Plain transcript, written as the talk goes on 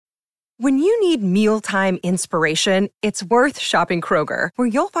When you need mealtime inspiration, it's worth shopping Kroger, where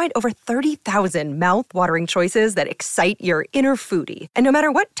you'll find over 30,000 mouth-watering choices that excite your inner foodie. And no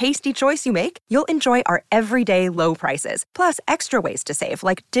matter what tasty choice you make, you'll enjoy our everyday low prices, plus extra ways to save,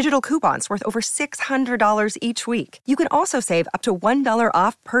 like digital coupons worth over $600 each week. You can also save up to $1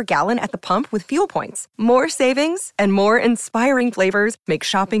 off per gallon at the pump with fuel points. More savings and more inspiring flavors make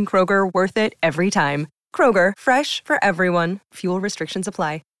shopping Kroger worth it every time. Kroger, fresh for everyone. Fuel restrictions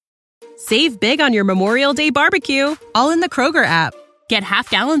apply. Save big on your Memorial Day barbecue, all in the Kroger app. Get half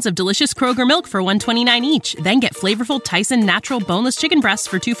gallons of delicious Kroger milk for $1.29 each. Then get flavorful Tyson natural boneless chicken breasts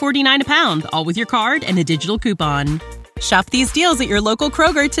for $2.49 a pound, all with your card and a digital coupon. Shop these deals at your local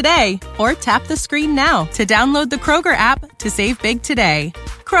Kroger today, or tap the screen now to download the Kroger app to save big today.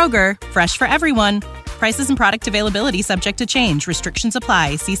 Kroger, fresh for everyone. Prices and product availability subject to change. Restrictions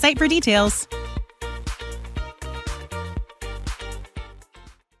apply. See site for details.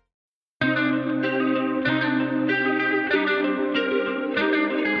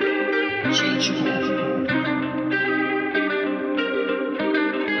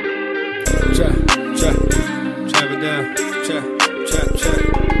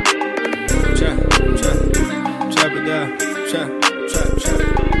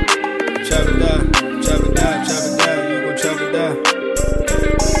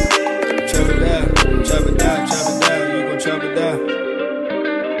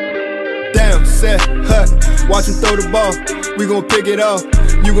 Watch him throw the ball, we gon' pick it off.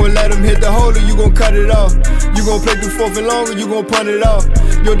 You gon' let him hit the hole or you gon' cut it off. You gon' play through fourth and long or you gon' punt it off.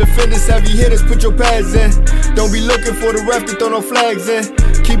 Your defenders heavy hitters, put your pads in. Don't be looking for the ref to throw no flags in.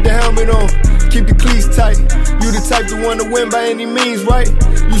 Keep the helmet on, keep the cleats tight. You the type to want to win by any means, right?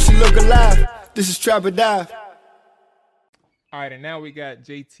 You should look alive, this is Trap or Dive. All right, and now we got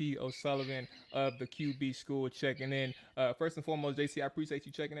JT O'Sullivan of the QB School checking in. First and foremost, JT, I appreciate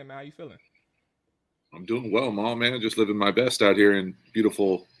you checking in, man. How you feeling? I'm doing well, Mom, man. Just living my best out here in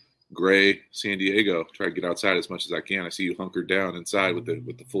beautiful gray San Diego. Try to get outside as much as I can. I see you hunkered down inside with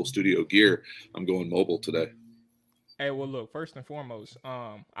the full studio gear. I'm going mobile today. Hey, well, look, first and foremost,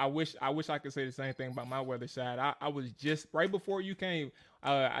 I wish I could say the same thing about my weather side. I was just right before you came.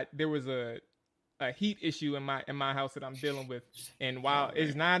 There was a heat issue in my house that I'm dealing with, and while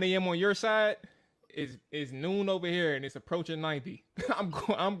it's 9 a.m. on your side, it's noon over here and it's approaching 90.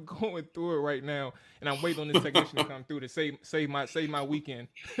 I'm going through it right now, and I'm waiting on this technician to come through to save my weekend.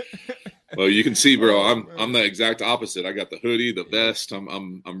 Well, you can see, bro, I'm the exact opposite. I got the hoodie, the vest.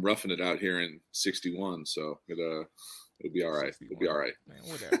 I'm roughing it out here in 61, so it'll be all right. It'll be all right. Man,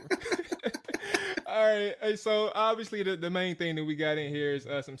 whatever. All right. Hey, so obviously the main thing that we got in here is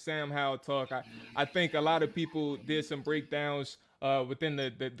some Sam Howell talk. I think a lot of people did some breakdowns within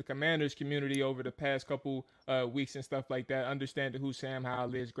the Commanders community over the past couple weeks and stuff like that, understanding who Sam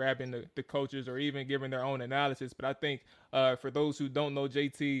Howell is, grabbing the coaches or even giving their own analysis. But I think for those who don't know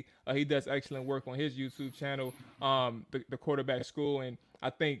JT, he does excellent work on his YouTube channel, the Quarterback School. And I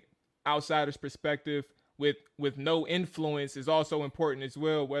think outsider's perspective with no influence is also important as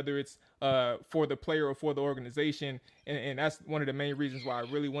well, whether it's for the player or for the organization. And that's one of the main reasons why I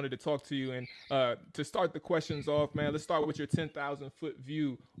really wanted to talk to you. And to start the questions off, man, let's start with your 10,000-foot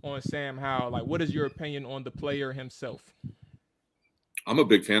view on Sam Howell. Like, what is your opinion on the player himself? I'm a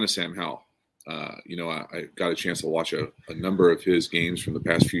big fan of Sam Howell. I got a chance to watch a number of his games from the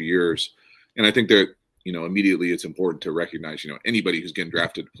past few years. And I think that, immediately it's important to recognize, anybody who's getting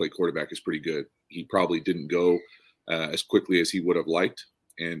drafted to play quarterback is pretty good. He probably didn't go as quickly as he would have liked.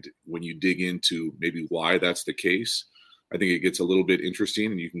 And when you dig into maybe why that's the case, I think it gets a little bit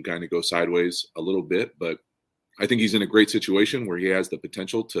interesting and you can kind of go sideways a little bit. But I think he's in a great situation where he has the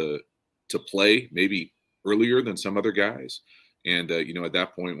potential to play maybe earlier than some other guys. And, at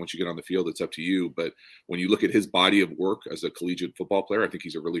that point, once you get on the field, it's up to you. But when you look at his body of work as a collegiate football player, I think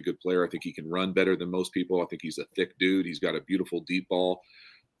he's a really good player. I think he can run better than most people. I think he's a thick dude. He's got a beautiful deep ball.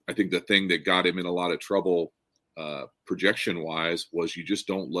 I think the thing that got him in a lot of trouble projection-wise was you just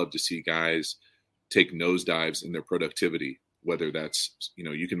don't love to see guys take nosedives in their productivity, whether that's,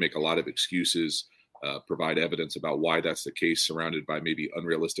 you can make a lot of excuses, provide evidence about why that's the case, surrounded by maybe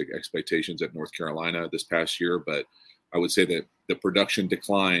unrealistic expectations at North Carolina this past year. But I would say that the production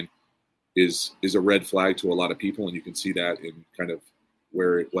decline is a red flag to a lot of people, and you can see that in kind of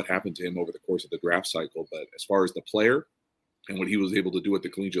what happened to him over the course of the draft cycle. But as far as the player and what he was able to do at the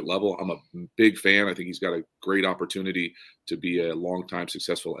collegiate level, I'm a big fan. I think he's got a great opportunity to be a long-time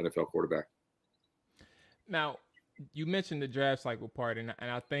successful NFL quarterback. Now, you mentioned the draft cycle part, and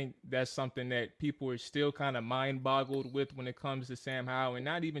I think that's something that people are still kind of mind-boggled with when it comes to Sam Howell, and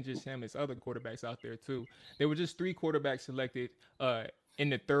not even just him, it's other quarterbacks out there too. There were just 3 quarterbacks selected in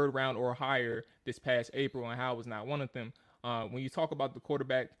the third round or higher this past April, and Howell was not one of them. When you talk about the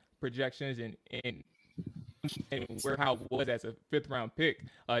quarterback projections and where Howell was as a fifth round pick,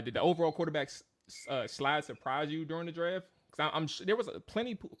 did the overall quarterback slide surprise you during the draft? Because I'm sure there was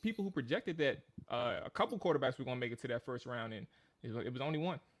plenty of people who projected that a couple quarterbacks were going to make it to that first round, and it was only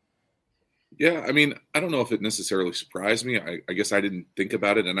one. Yeah, I mean, I don't know if it necessarily surprised me. I guess I didn't think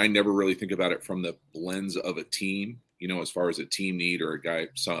about it, and I never really think about it from the lens of a team, as far as a team need or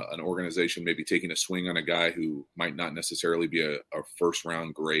an organization maybe taking a swing on a guy who might not necessarily be a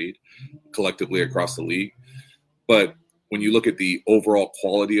first-round grade collectively across the league. But when you look at the overall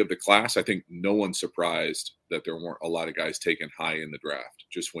quality of the class, I think no one's surprised that there weren't a lot of guys taken high in the draft.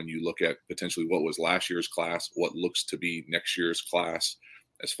 Just when you look at potentially what was last year's class, what looks to be next year's class,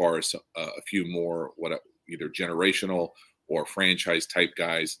 as far as a few more either generational or franchise type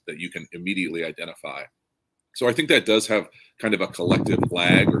guys that you can immediately identify. So I think that does have kind of a collective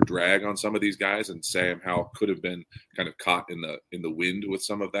lag or drag on some of these guys, and Sam Howell could have been kind of caught in the wind with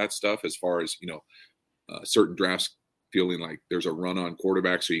some of that stuff, as far as certain drafts feeling like there's a run on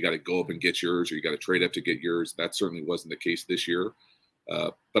quarterback, so you got to go up and get yours, or you got to trade up to get yours. That certainly wasn't the case this year.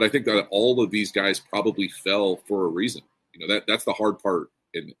 But I think that all of these guys probably fell for a reason. That's the hard part.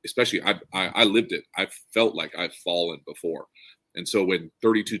 And especially I lived it. I felt like I've fallen before. And so when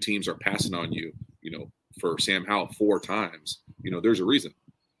 32 teams are passing on you, for Sam Howell 4 times, there's a reason.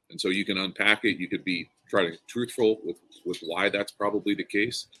 And so you can unpack it. You could be trying to truthful with why that's probably the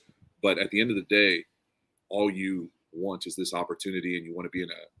case. But at the end of the day, all you want is this opportunity, and you want to be in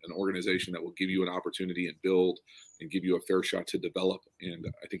an organization that will give you an opportunity and build and give you a fair shot to develop. And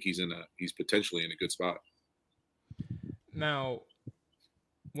I think he's potentially in a good spot. Now,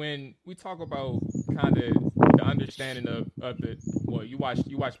 when we talk about kind of the understanding of you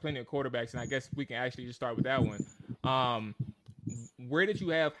watch plenty of quarterbacks, and I guess we can actually just start with that one. Where did you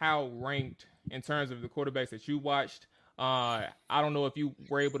have Howell ranked in terms of the quarterbacks that you watched? I don't know if you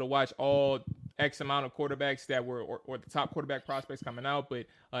were able to watch all X amount of quarterbacks that were or the top quarterback prospects coming out, but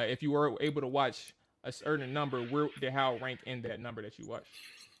if you were able to watch a certain number, where did Howell rank in that number that you watched?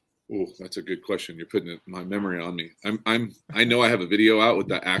 Oh, that's a good question. You're putting my memory on me. I know I have a video out with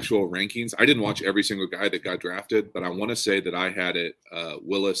the actual rankings. I didn't watch every single guy that got drafted, but I want to say that I had it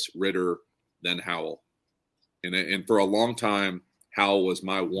Willis, Ritter, then Howell. And for a long time, Howell was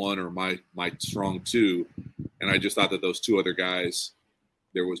my one or my strong two. And I just thought that those two other guys,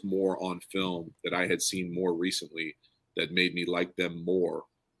 there was more on film that I had seen more recently that made me like them more.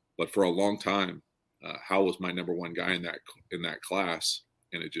 But for a long time, Howell was my number one guy in that class.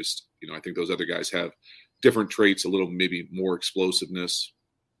 And it just, I think those other guys have different traits, a little maybe more explosiveness,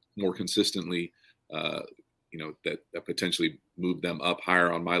 more consistently, that potentially moved them up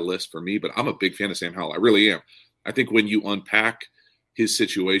higher on my list for me. But I'm a big fan of Sam Howell. I really am. I think when you unpack his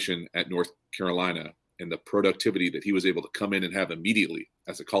situation at North Carolina and the productivity that he was able to come in and have immediately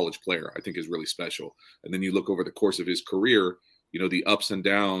as a college player, I think is really special. And then you look over the course of his career, the ups and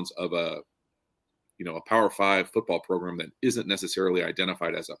downs of a Power 5 football program that isn't necessarily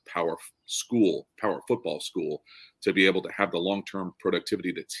identified as a power football school, to be able to have the long-term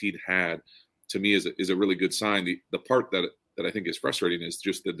productivity that he'd had, to me is a really good sign. The part that I think is frustrating is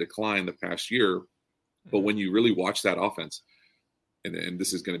just the decline the past year. But when you really watch that offense, and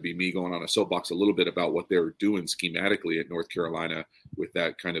this is going to be me going on a soapbox a little bit about what they're doing schematically at North Carolina with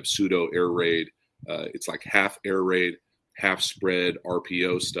that kind of pseudo air raid. It's like half air raid, half spread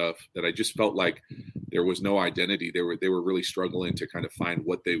RPO stuff that I just felt like there was no identity. They were really struggling to kind of find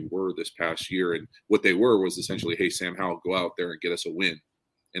what they were this past year. And what they were was essentially, hey, Sam Howell, go out there and get us a win.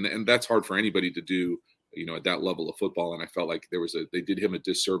 And that's hard for anybody to do, at that level of football. And I felt like they did him a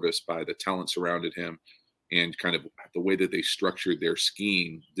disservice by the talent surrounded him, and kind of the way that they structured their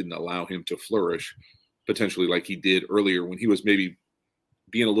scheme didn't allow him to flourish potentially like he did earlier when he was maybe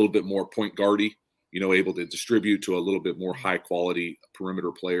being a little bit more point guardy, able to distribute to a little bit more high quality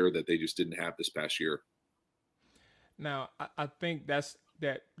perimeter player that they just didn't have this past year. Now, I think that's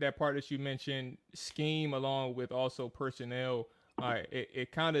that part that you mentioned, scheme along with also personnel.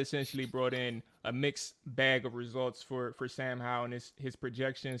 It kind of essentially brought in a mixed bag of results for Sam Howell and his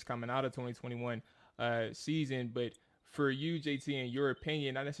projections coming out of 2021 season. But for you, JT, in your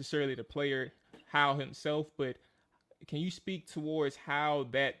opinion, not necessarily the player Howell himself, but can you speak towards how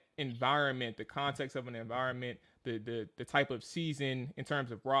that environment, the context of an environment, the type of season in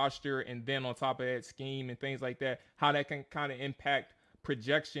terms of roster, and then on top of that scheme and things like that, how that can kind of impact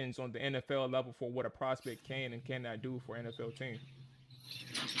projections on the NFL level for what a prospect can and cannot do for an NFL team?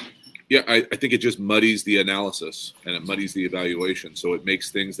 Yeah, I think it just muddies the analysis and it muddies the evaluation. So it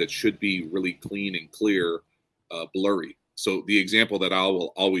makes things that should be really clean and clear blurry. So the example that I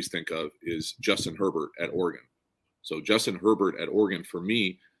will always think of is Justin Herbert at Oregon. So Justin Herbert at Oregon, for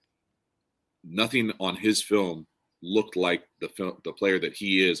me, nothing on his film looked like the player that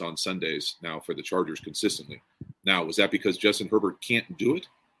he is on Sundays now for the Chargers consistently. Now, was that because Justin Herbert can't do it?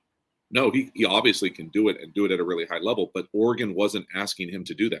 No, he obviously can do it and do it at a really high level, but Oregon wasn't asking him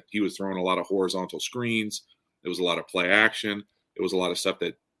to do that. He was throwing a lot of horizontal screens. There was a lot of play action. It was a lot of stuff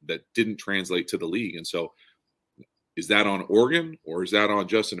that didn't translate to the league. And so is that on Oregon or is that on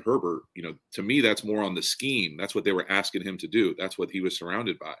Justin Herbert? To me, that's more on the scheme. That's what they were asking him to do. That's what he was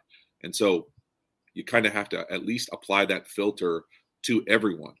surrounded by. And so you kind of have to at least apply that filter to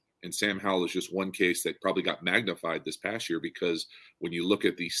everyone. And Sam Howell is just one case that probably got magnified this past year, because when you look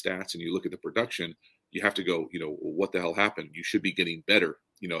at the stats and you look at the production, you have to go, what the hell happened? You should be getting better.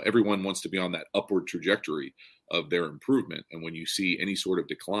 Everyone wants to be on that upward trajectory of their improvement. And when you see any sort of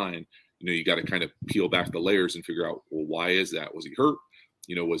decline, you got to kind of peel back the layers and figure out, well, why is that? Was he hurt?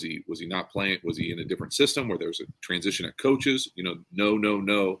 Was he not playing? Was he in a different system where there's a transition at coaches?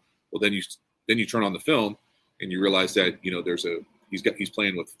 No. Well, then you turn on the film and you realize that, he's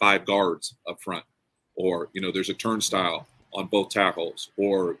playing with 5 guards up front, or, there's a turnstile on both tackles,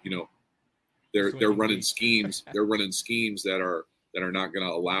 or, they're running schemes. They're running schemes that are not going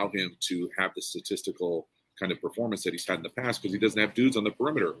to allow him to have the statistical kind of performance that he's had in the past, because he doesn't have dudes on the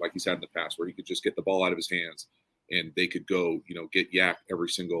perimeter like he's had in the past, where he could just get the ball out of his hands and they could go, get yak every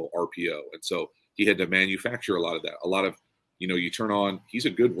single RPO. And so he had to manufacture a lot of that. A lot of, you turn on, he's a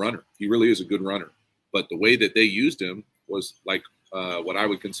good runner. He really is a good runner. But the way that they used him was like what I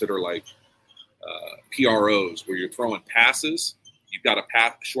would consider like PROs, where you're throwing passes. You've got a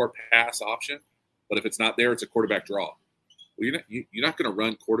short pass option, but if it's not there, it's a quarterback draw. Well, you're not going to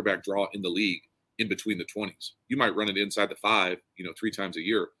run quarterback draw in the league in between the 20s. You might run it inside the 5, 3 times a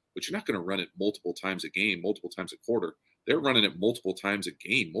year, but you're not going to run it multiple times a game, multiple times a quarter. They're running it multiple times a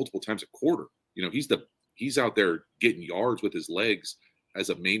game, multiple times a quarter. He's out there getting yards with his legs as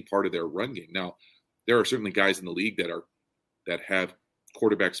a main part of their run game. Now, there are certainly guys in the league that have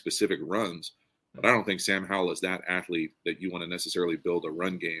quarterback specific runs, but I don't think Sam Howell is that athlete that you want to necessarily build a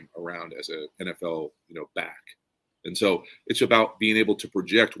run game around as a NFL, back. And so it's about being able to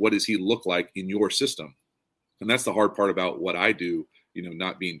project what does he look like in your system. And that's the hard part about what I do,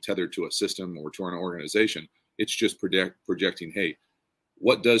 not being tethered to a system or to an organization. It's just projecting, hey,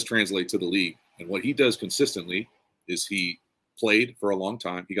 what does translate to the league? And what he does consistently is he played for a long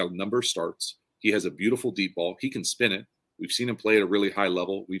time. He got a number of starts. He has a beautiful deep ball. He can spin it. We've seen him play at a really high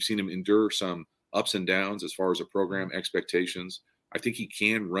level. We've seen him endure some ups and downs as far as a program expectations. I think he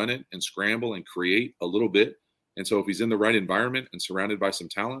can run it and scramble and create a little bit. And so if he's in the right environment and surrounded by some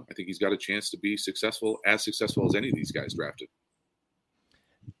talent, I think he's got a chance to be successful as any of these guys drafted.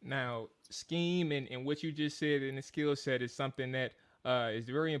 Now, scheme and what you just said in the skill set is something that is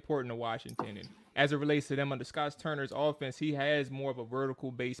very important to Washington. And as it relates to them under Scott Turner's offense, he has more of a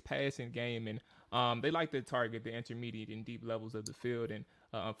vertical-based passing game, and they like to target the intermediate and deep levels of the field. And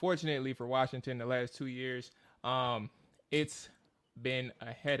unfortunately for Washington, the last 2 years, it's been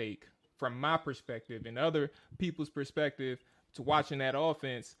a headache from my perspective and other people's perspective to watching that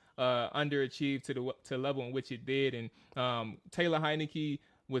offense underachieve to the level in which it did. And Taylor Heineke,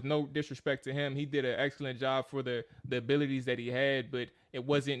 with no disrespect to him, he did an excellent job for the abilities that he had, but it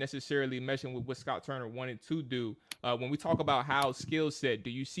wasn't necessarily meshing with what Scott Turner wanted to do. When we talk about Howell's skill set,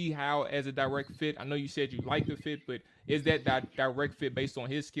 do you see Howell as a direct fit? I know you said you like the fit, but is that direct fit based on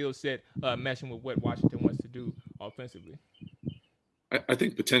his skill set meshing with what Washington wants to do offensively? I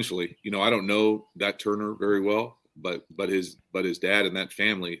think potentially. I don't know that Turner very well, but his dad and that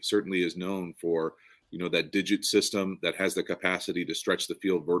family certainly is known for that digit system that has the capacity to stretch the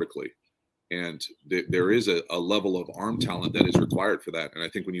field vertically. And there is a level of arm talent that is required for that. And I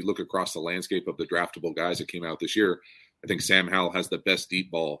think when you look across the landscape of the draftable guys that came out this year, I think Sam Howell has the best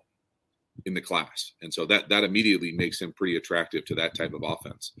deep ball in the class. And so that immediately makes him pretty attractive to that type of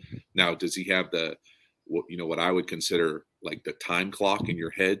offense. Now, does he have what I would consider like the time clock in your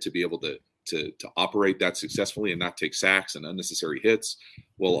head to be able to operate that successfully and not take sacks and unnecessary hits?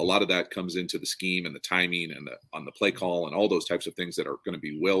 Well, a lot of that comes into the scheme and the timing and on the play call and all those types of things that are going to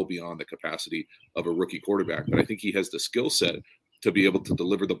be well beyond the capacity of a rookie quarterback. But I think he has the skill set to be able to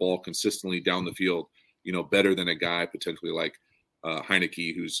deliver the ball consistently down the field, better than a guy potentially like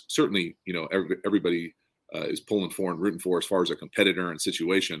Heineke, who's certainly, everybody is pulling for and rooting for as far as a competitor and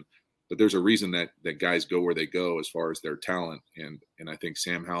situation. But there's a reason that guys go where they go as far as their talent. And I think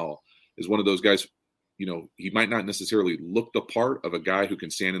Sam Howell is one of those guys. He might not necessarily look the part of a guy who can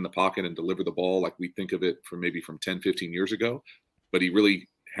stand in the pocket and deliver the ball like we think of it from 10, 15 years ago, but he really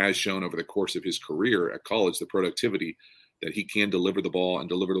has shown over the course of his career at college the productivity that he can deliver the ball and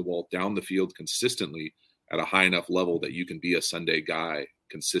deliver the ball down the field consistently at a high enough level that you can be a Sunday guy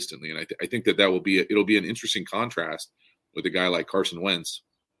consistently. And I think that it'll be an interesting contrast with a guy like Carson Wentz,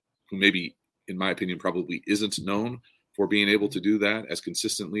 who maybe, in my opinion, probably isn't known for being able to do that as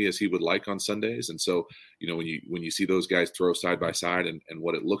consistently as he would like on Sundays. And so, when you see those guys throw side by side and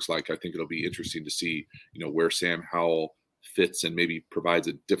what it looks like, I think it'll be interesting to see, where Sam Howell fits and maybe provides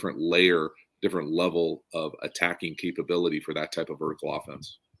a different level of attacking capability for that type of vertical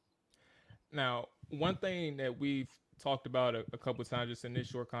offense. Now, one thing that we've talked about a couple of times just in this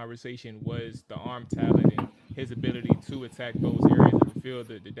short conversation was the arm talent and his ability to attack those areas of the field,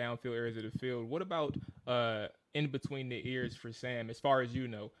 the downfield areas of the field. What about in between the ears for Sam, as far as you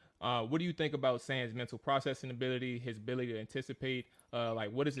know? What do you think about Sam's mental processing ability, his ability to anticipate?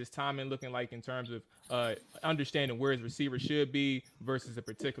 What is his timing looking like in terms of understanding where his receiver should be versus a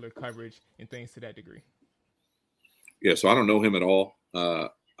particular coverage and things to that degree? Yeah, so I don't know him at all.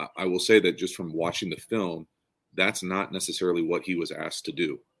 I will say that just from watching the film, that's not necessarily what he was asked to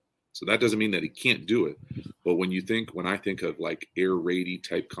do. So that doesn't mean that he can't do it. But when I think of like air raidy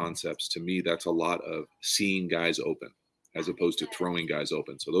type concepts, to me, that's a lot of seeing guys open as opposed to throwing guys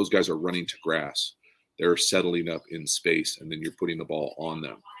open. So those guys are running to grass. They're settling up in space, and then you're putting the ball on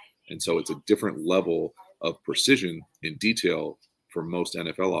them. And so it's a different level of precision and detail for most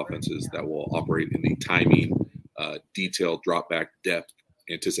NFL offenses that will operate in the timing, detailed drop back depth,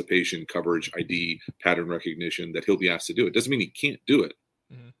 anticipation, coverage, ID, pattern recognition that he'll be asked to do. It doesn't mean he can't do it.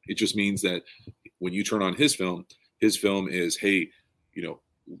 Mm-hmm. It just means that when you turn on his film is, hey,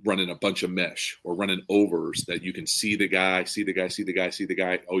 running a bunch of mesh or running overs that you can see the guy,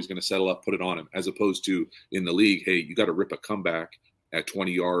 always going to settle up, put it on him, as opposed to in the league, hey, you got to rip a comeback at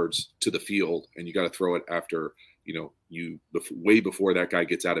 20 yards to the field and you got to throw it after, way before that guy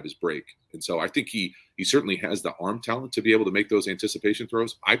gets out of his break. And so I think he certainly has the arm talent to be able to make those anticipation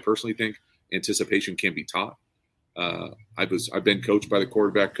throws. I personally think anticipation can be taught. I've been coached by the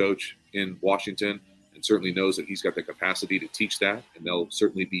quarterback coach in Washington, and certainly knows that he's got the capacity to teach that, and they'll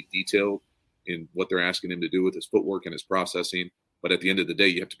certainly be detailed in what they're asking him to do with his footwork and his processing. But at the end of the day,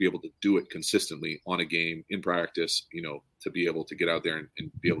 you have to be able to do it consistently on a game, in practice, to be able to get out there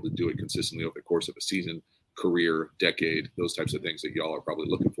and be able to do it consistently over the course of a season, career, decade, those types of things that y'all are probably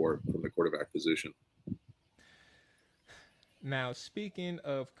looking for from the quarterback position. Now, speaking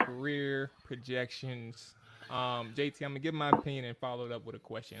of career projections, JT, I'm going to give my opinion and follow it up with a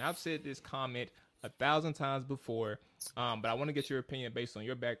question. I've said this comment 1,000 times before, but I want to get your opinion based on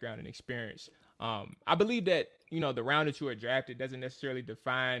your background and experience. I believe that, the round that you are drafted doesn't necessarily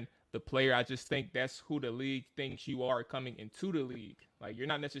define the player. I just think that's who the league thinks you are coming into the league. Like, you're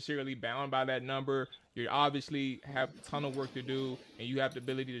not necessarily bound by that number. You obviously have a ton of work to do, and you have the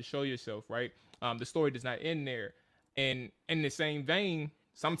ability to show yourself, right? The story does not end there. And in the same vein,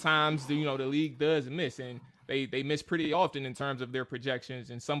 sometimes, the league does miss, and they miss pretty often in terms of their projections.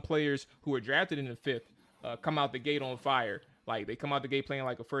 And some players who are drafted in the 5th come out the gate on fire. Like, they come out the gate playing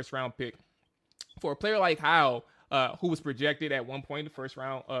like a first-round pick. For a player like Howell, who was projected at one point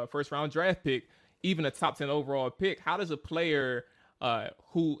the first round draft pick, even a top 10 overall pick, how does a player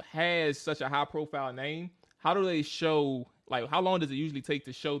who has such a high-profile name, how do they show, like, how long does it usually take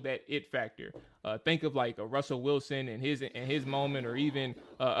to show that it factor? Think of like a Russell Wilson and his moment, or even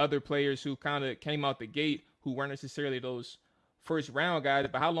other players who kind of came out the gate who weren't necessarily those first round guys.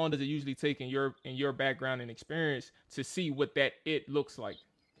 But how long does it usually take in your background and experience to see what that it looks like?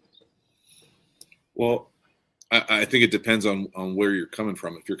 Well, I think it depends on where you're coming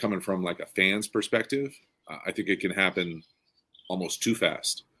from. If you're coming from like a fan's perspective, I think it can happen almost too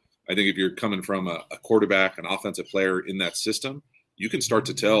fast. I think if you're coming from a quarterback, an offensive player in that system, you can start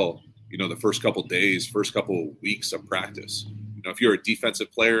to tell, the first couple days, first couple weeks of practice. If you're a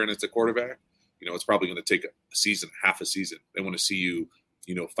defensive player and it's a quarterback, it's probably going to take a season, half a season. They want to see you,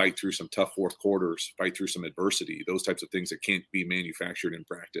 fight through some tough fourth quarters, fight through some adversity, those types of things that can't be manufactured in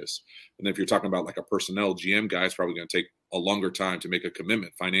practice. And if you're talking about like a personnel GM guy, it's probably going to take a longer time to make a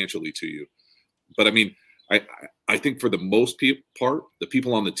commitment financially to you. But I mean, I think for the most part, the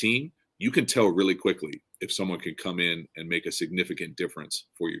people on the team, you can tell really quickly if someone can come in and make a significant difference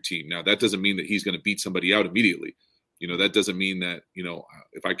for your team. Now, that doesn't mean that he's going to beat somebody out immediately. That doesn't mean that,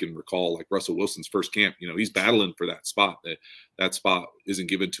 if I can recall like Russell Wilson's first camp, he's battling for that spot. That spot isn't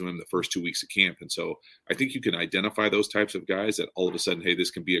given to him the first 2 weeks of camp. And so I think you can identify those types of guys that all of a sudden, hey, this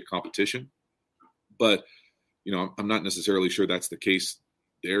can be a competition. But, I'm not necessarily sure that's the case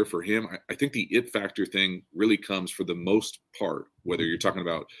there for him. I think the it factor thing really comes for the most part, whether you're talking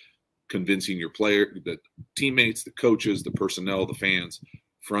about convincing your player, the teammates, the coaches, the personnel, the fans,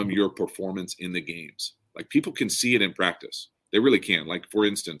 from your performance in the games. Like people can see it in practice. They really can. Like, for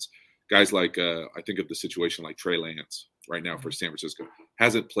instance, guys like I think of the situation like Trey Lance right now for San Francisco.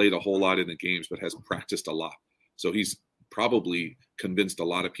 Hasn't played a whole lot in the games, but has practiced a lot. So he's probably convinced a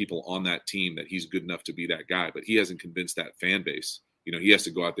lot of people on that team that he's good enough to be that guy, but he hasn't convinced that fan base. You know, he has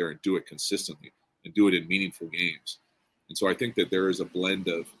to go out there and do it consistently and do it in meaningful games. And so I think that there is a blend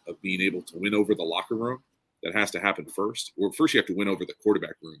of being able to win over the locker room that has to happen first. Or first you have to win over the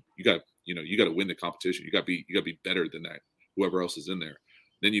quarterback room. You got to win the competition. You got to be better than that, whoever else is in there.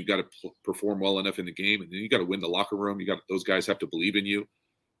 Then you've got to perform well enough in the game, and then you got to win the locker room. Those guys have to believe in you.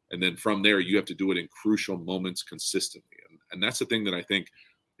 And then from there, you have to do it in crucial moments consistently. And that's the thing that I think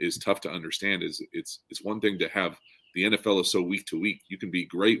is tough to understand is it's one thing to have the NFL is so week to week. You can be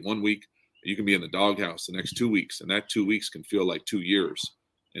great 1 week, you can be in the doghouse the next 2 weeks, and that 2 weeks can feel like 2 years.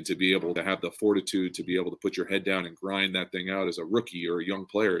 And to be able to have the fortitude to be able to put your head down and grind that thing out as a rookie or a young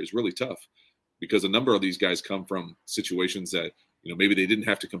player is really tough, because a number of these guys come from situations that, you know, maybe they didn't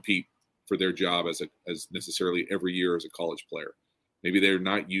have to compete for their job as necessarily every year as a college player. Maybe they're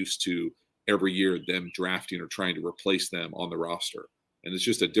not used to every year them drafting or trying to replace them on the roster. And it's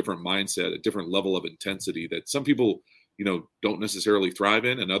just a different mindset, a different level of intensity that some people, you know, don't necessarily thrive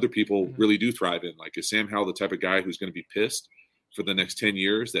in, and other people really do thrive in. Like, is Sam Howell the type of guy who's going to be pissed for the next 10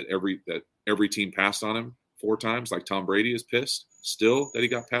 years that every team passed on him 4 times, like Tom Brady is pissed still that he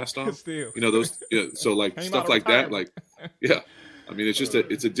got passed on? Still. You know, those so like stuff like that, like, yeah. I mean, it's just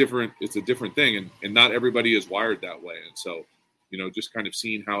it's a different thing, and not everybody is wired that way. And so, you know, just kind of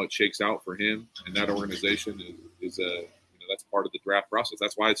seeing how it shakes out for him and that organization is that's part of the draft process.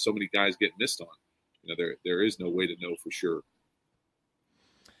 That's why so many guys get missed on. You know, there is no way to know for sure.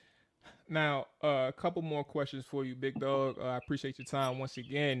 Now, a couple more questions for you, Big Dog. I appreciate your time once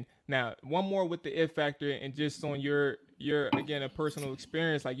again. Now, one more with the If Factor, and just on your again, a personal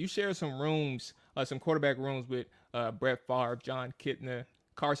experience. Like, you share some rooms, some quarterback rooms with Brett Favre, John Kitna,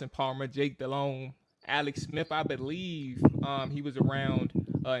 Carson Palmer, Jake Delhomme, Alex Smith, I believe he was around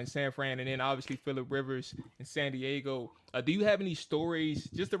in San Fran, and then obviously Phillip Rivers in San Diego. Do you have any stories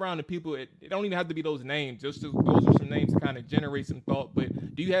just around the people? It don't even have to be those names. Those are some names to kind of generate some thought.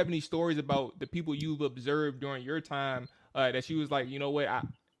 But do you have any stories about the people you've observed during your time that you was like, you know what,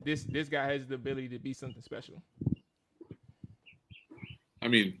 this guy has the ability to be something special? I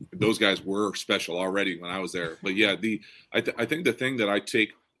mean, those guys were special already when I was there. But yeah, I think the thing that I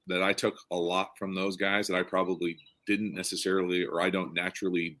took a lot from those guys that I probably didn't necessarily, or I don't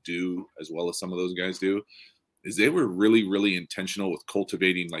naturally do as well as some of those guys do, is they were really, really intentional with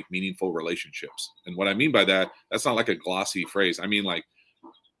cultivating like meaningful relationships. And what I mean by that, that's not like a glossy phrase. I mean, like,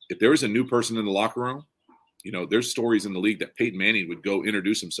 if there was a new person in the locker room, you know, there's stories in the league that Peyton Manning would go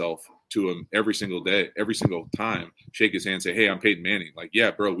introduce himself to him every single day, every single time, shake his hand, say, "Hey, I'm Peyton Manning." Like, yeah,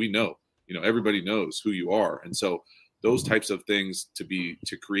 bro, we know, you know, everybody knows who you are. And so those types of things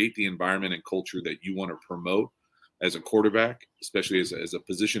to create the environment and culture that you want to promote as a quarterback, especially as a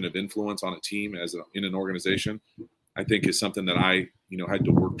position of influence on a team, in an organization, I think is something that I, you know, had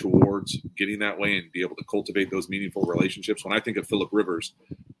to work towards getting that way and be able to cultivate those meaningful relationships. When I think of Phillip Rivers,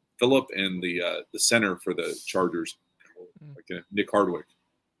 Phillip and the center for the Chargers, like Nick Hardwick,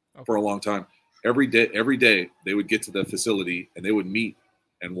 for a long time, every day they would get to the facility and they would meet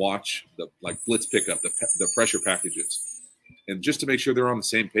and watch the blitz pickup, the pressure packages, and just to make sure they're on the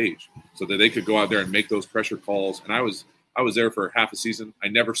same page so that they could go out there and make those pressure calls. And I was there for half a season. I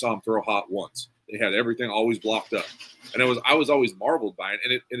never saw them throw hot once. They had everything always blocked up. And I was always marveled by it.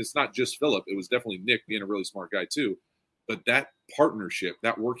 And it's not just Phillip. It was definitely Nick being a really smart guy too. But that partnership,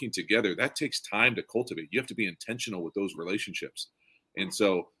 that working together, that takes time to cultivate. You have to be intentional with those relationships. And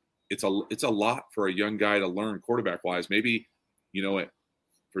so it's a lot for a young guy to learn quarterback wise. Maybe, you know,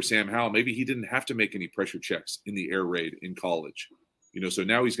 for Sam Howell, maybe he didn't have to make any pressure checks in the air raid in college. You know, so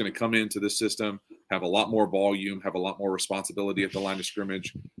now he's going to come into this system, have a lot more volume, have a lot more responsibility at the line of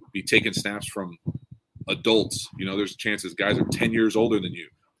scrimmage, be taking snaps from adults. You know, there's chances guys are 10 years older than you,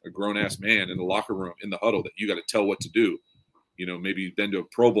 a grown-ass man in the locker room, in the huddle, that you got to tell what to do. You know, maybe you've been to a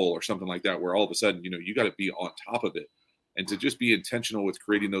Pro Bowl or something like that where all of a sudden, you know, you got to be on top of it. And to just be intentional with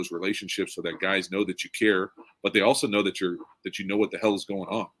creating those relationships so that guys know that you care, but they also know that you know what the hell is going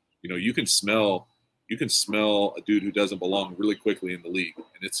on. You know, you can smell a dude who doesn't belong really quickly in the league,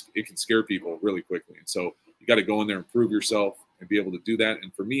 and it can scare people really quickly. And so you got to go in there and prove yourself and be able to do that.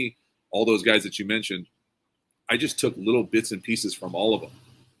 And for me, all those guys that you mentioned, I just took little bits and pieces from all of them.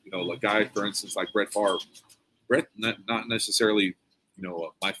 You know, a guy, for instance, like Brett Favre. Brett, not necessarily, you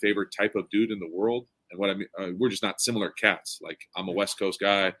know, my favorite type of dude in the world. And what I mean, we're just not similar cats. Like, I'm a West Coast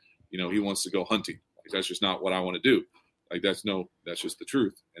guy. You know, he wants to go hunting. Like, that's just not what I want to do. Like that's just the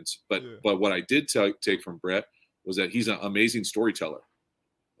truth. But what I did take from Brett was that he's an amazing storyteller.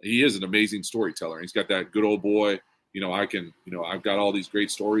 He is an amazing storyteller. He's got that good old boy. I've got all these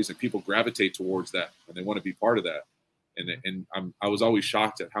great stories, and people gravitate towards that, and they want to be part of that. And I was always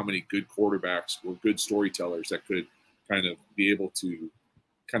shocked at how many good quarterbacks were good storytellers that could kind of be able to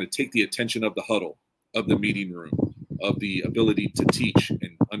kind of take the attention of the huddle, of the meeting room, of the ability to teach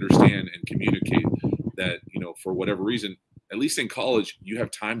and understand and communicate that, for whatever reason, at least in college, you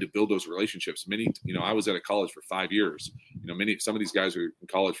have time to build those relationships. I was at a college for 5 years. Some of these guys are in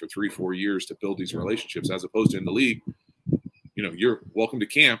college for 3-4 years to build these relationships, as opposed to in the league. You're welcome to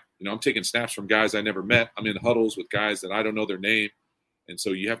camp. I'm taking snaps from guys I never met. I'm in huddles with guys that I don't know their name. And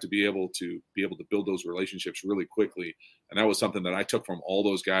so you have to be able to build those relationships really quickly. And that was something that I took from all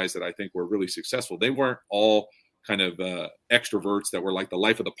those guys that I think were really successful. They weren't all kind of extroverts that were like the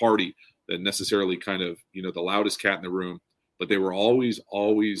life of the party, that necessarily kind of, the loudest cat in the room. But they were always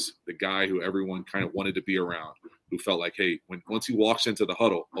the guy who everyone kind of wanted to be around, who felt like, hey, once he walks into the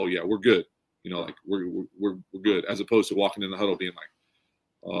huddle, oh yeah, we're good. We're good, as opposed to walking in the huddle being like,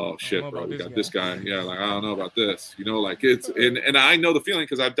 oh shit, bro, we got this guy. Yeah, like I don't know about this. It's and I know the feeling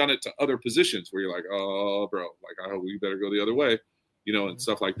because I've done it to other positions where you're like, oh, bro, like I hope we better go the other way, and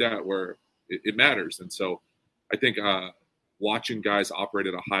stuff like that where it matters. And so I think watching guys operate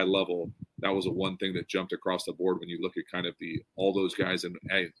at a high level, that was one thing that jumped across the board when you look at kind of all those guys in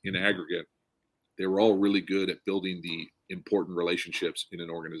aggregate. They were all really good at building the important relationships in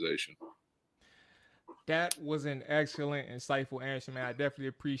an organization. That was an excellent, insightful answer, man. I definitely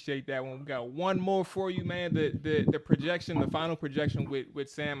appreciate that one. We got one more for you, man. The projection, the final projection with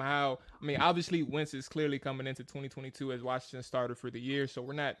Sam Howell. I mean, obviously, Wentz is clearly coming into 2022 as Washington's starter for the year, so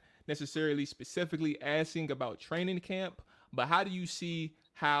we're not necessarily specifically asking about training camp, but how do you see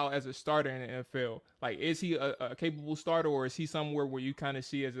Howell as a starter in the NFL? Like, is he a capable starter, or is he somewhere where you kind of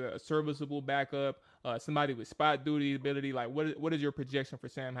see as a serviceable backup, somebody with spot duty ability? Like, what is your projection for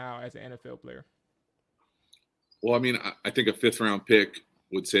Sam Howell as an NFL player? Well, I mean, I think a 5th-round pick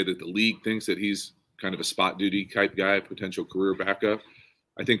would say that the league thinks that he's kind of a spot duty type guy, potential career backup.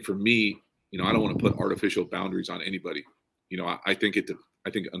 I think for me, I don't want to put artificial boundaries on anybody. I think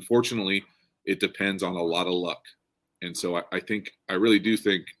unfortunately it depends on a lot of luck. And so I really do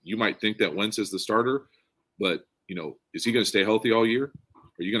think you might think that Wentz is the starter, but is he going to stay healthy all year?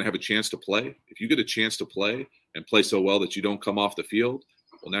 Are you going to have a chance to play? If you get a chance to play and play so well that you don't come off the field,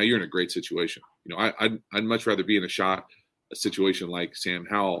 well, now you're in a great situation. I'd much rather be in a situation like Sam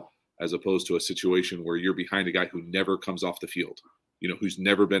Howell, as opposed to a situation where you're behind a guy who never comes off the field, who's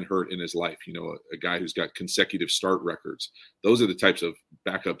never been hurt in his life, a guy who's got consecutive start records. Those are the types of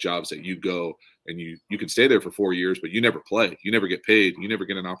backup jobs that you go and you can stay there for 4 years, but you never play, you never get paid, you never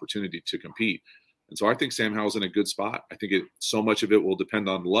get an opportunity to compete. And so I think Sam Howell's in a good spot. I think so much of it will depend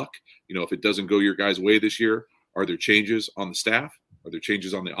on luck. If it doesn't go your guys' way this year, are there changes on the staff? Are there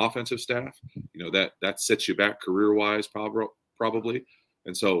changes on the offensive staff? That sets you back career-wise, probably.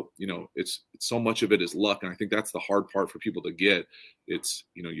 And so, it's so much of it is luck. And I think that's the hard part for people to get. It's,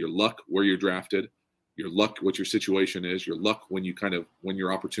 your luck where you're drafted, your luck what your situation is, your luck when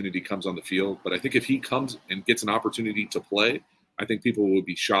your opportunity comes on the field. But I think if he comes and gets an opportunity to play, I think people would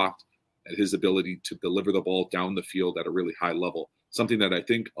be shocked at his ability to deliver the ball down the field at a really high level. Something that I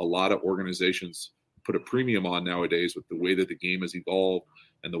think a lot of organizations put a premium on nowadays with the way that the game has evolved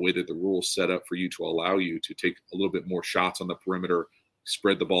and the way that the rules set up for you to allow you to take a little bit more shots on the perimeter,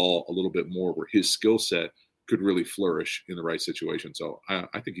 spread the ball a little bit more, where his skill set could really flourish in the right situation. So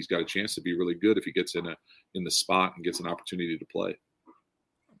I think he's got a chance to be really good if he gets in the spot and gets an opportunity to play.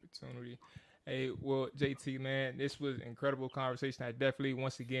 Hey, well, JT, man, this was an incredible conversation. I definitely,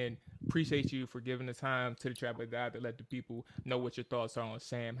 once again, appreciate you for giving the time to the Trapper Guy to let the people know what your thoughts are on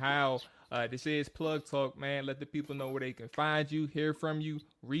Sam Howell. This is Plug Talk, man. Let the people know where they can find you, hear from you,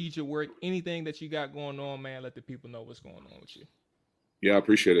 read your work, anything that you got going on, man. Let the people know what's going on with you. Yeah, I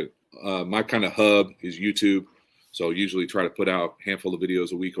appreciate it. My kind of hub is YouTube. So I usually try to put out a handful of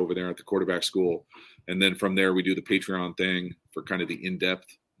videos a week over there at the quarterback school. And then from there, we do the Patreon thing for kind of the in-depth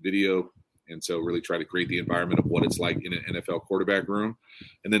video. And so really try to create the environment of what it's like in an NFL quarterback room.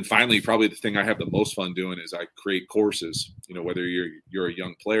 And then finally, probably the thing I have the most fun doing is I create courses, whether you're a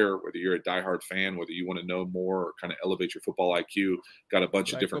young player, whether you're a diehard fan, whether you want to know more or kind of elevate your football IQ, got a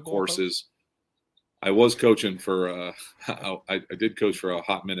bunch of different courses. Coach? I was coaching for, I did coach for a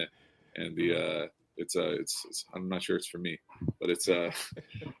hot minute, and it's I'm not sure it's for me, but it's, I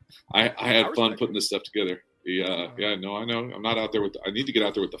had fun putting this stuff together. Yeah, no, I know. I'm not out there I need to get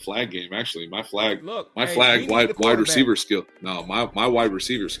out there with the flag game. Actually, my flag, wide receiver skill. No, my wide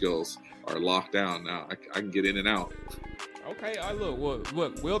receiver skills are locked down now. I can get in and out. Okay, look,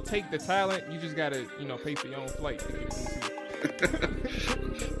 we'll take the talent. You just gotta, pay for your own flight to get to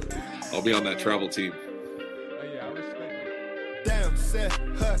DC. I'll be on that travel team. Yeah, I respect it. Down, set,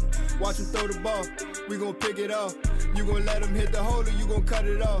 watch him throw the ball. We gon' pick it off. You gon' let him hit the hole or you gon' cut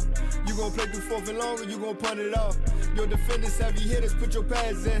it off. You gon' play through fourth and long or you gon' punt it off. Your defenders heavy hitters, put your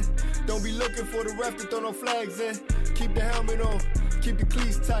pads in. Don't be looking for the ref to throw no flags in. Keep the helmet on, keep the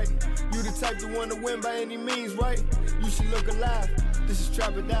cleats tight. You the type to want to win by any means, right? You should look alive. This is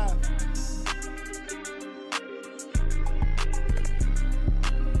Trap or Dive.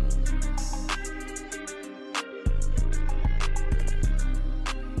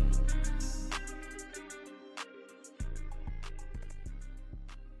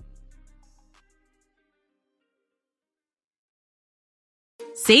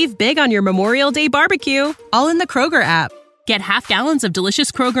 Save big on your Memorial Day barbecue, all in the Kroger app. Get half gallons of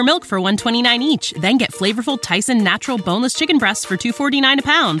delicious Kroger milk for $1.29 each. Then get flavorful Tyson natural boneless chicken breasts for $2.49 a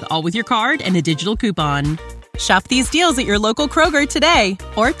pound, all with your card and a digital coupon. Shop these deals at your local Kroger today,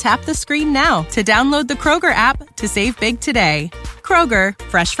 or tap the screen now to download the Kroger app to save big today. Kroger,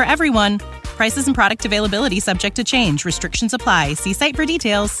 fresh for everyone. Prices and product availability subject to change. Restrictions apply. See site for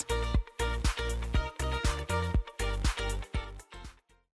details.